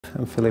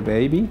I'm Philipp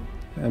Aeby.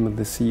 I'm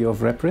the CEO of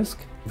RepRisk.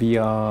 We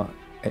are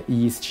an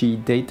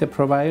ESG data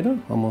provider,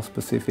 or more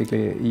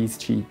specifically an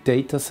ESG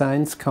data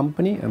science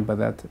company. And by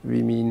that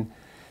we mean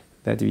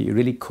that we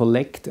really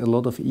collect a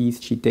lot of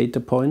ESG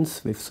data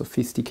points with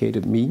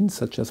sophisticated means,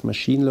 such as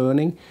machine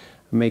learning,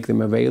 and make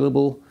them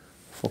available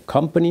for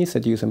companies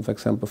that use them, for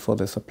example, for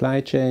their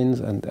supply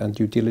chains and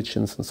due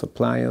diligence on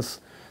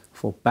suppliers,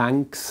 for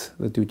banks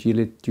that do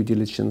due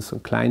diligence on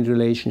client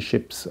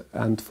relationships,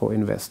 and for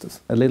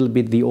investors. A little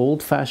bit the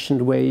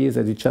old-fashioned way is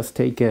that you just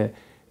take a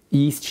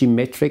ESG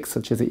metric,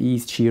 such as an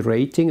ESG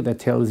rating, that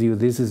tells you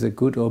this is a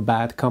good or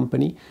bad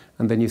company,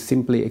 and then you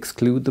simply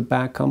exclude the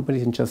bad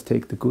companies and just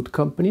take the good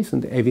companies,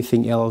 and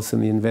everything else in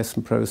the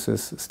investment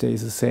process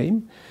stays the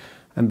same.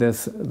 And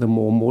there's the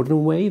more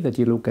modern way that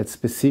you look at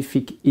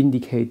specific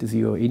indicators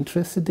you're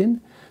interested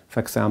in. For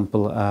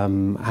example,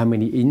 how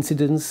many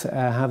incidents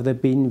have there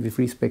been with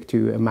respect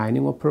to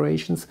mining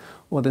operations,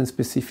 or then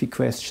specific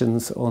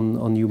questions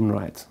on human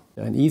rights.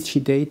 In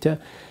ESG data,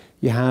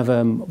 you have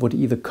what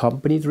either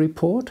companies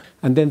report,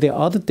 and then there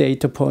are other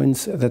data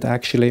points that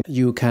actually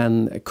you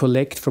can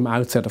collect from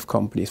outside of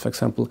companies. For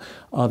example,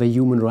 are there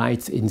human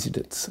rights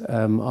incidents?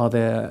 Are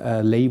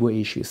there labor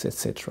issues,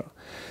 etc.?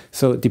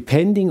 So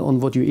depending on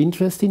what you're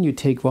interested in, you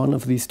take one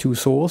of these two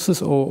sources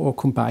or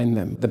combine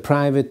them. The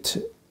private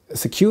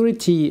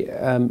security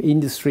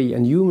industry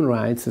and human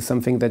rights is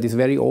something that is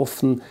very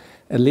often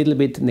a little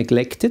bit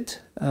neglected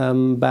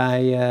by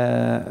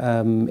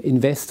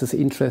investors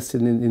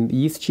interested in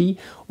ESG,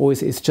 or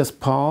it's just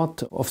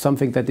part of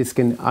something that is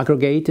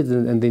aggregated,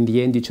 and in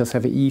the end you just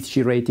have an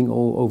ESG rating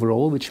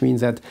overall, which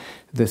means that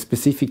the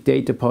specific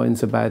data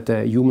points about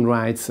human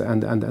rights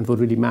and what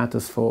really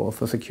matters for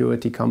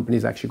security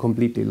companies actually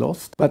completely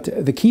lost. But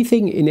the key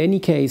thing in any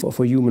case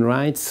for human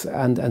rights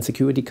and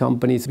security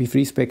companies with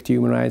respect to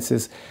human rights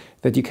is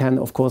that you can,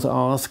 of course,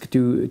 ask,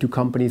 do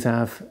companies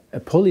have a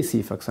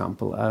policy, for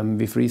example,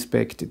 with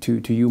respect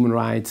to human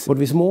rights? What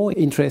is more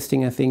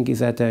interesting, I think, is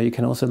that you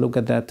can also look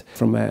at that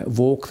from a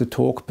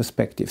walk-the-talk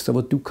perspective. So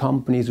what do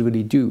companies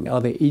really do? Are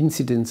there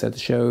incidents that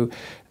show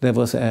there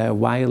was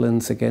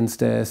violence against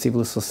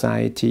civil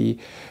society,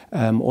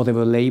 or there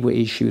were labor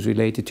issues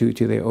related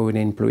to their own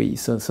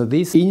employees? So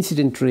this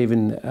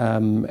incident-driven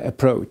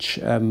approach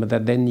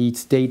that then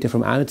needs data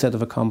from outside of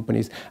the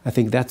companies, I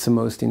think that's the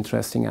most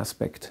interesting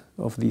aspect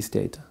of these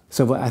data.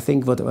 So I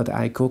think what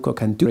ICoCA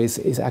can do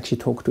is actually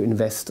talk to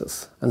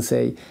investors and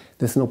say,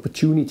 there's an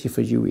opportunity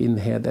for you in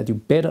here that you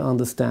better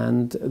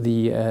understand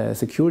the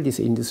securities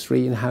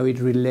industry and how it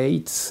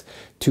relates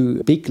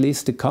to big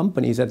listed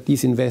companies that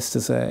these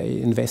investors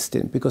invest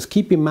in. Because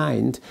keep in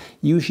mind,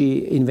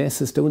 usually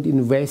investors don't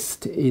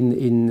invest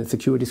in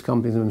securities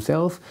companies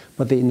themselves,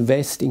 but they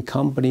invest in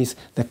companies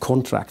that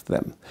contract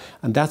them.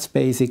 And that's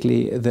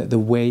basically the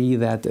way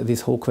that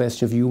this whole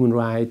question of human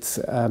rights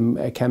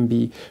can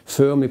be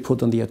firmly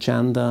put on the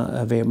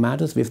agenda where it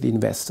matters with the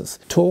investors.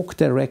 Talk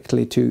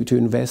directly to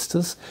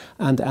investors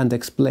and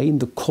explain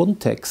the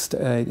context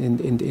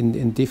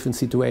in different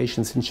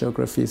situations and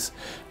geographies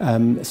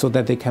so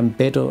that they can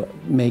better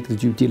make the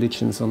due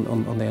diligence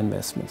on their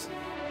investments.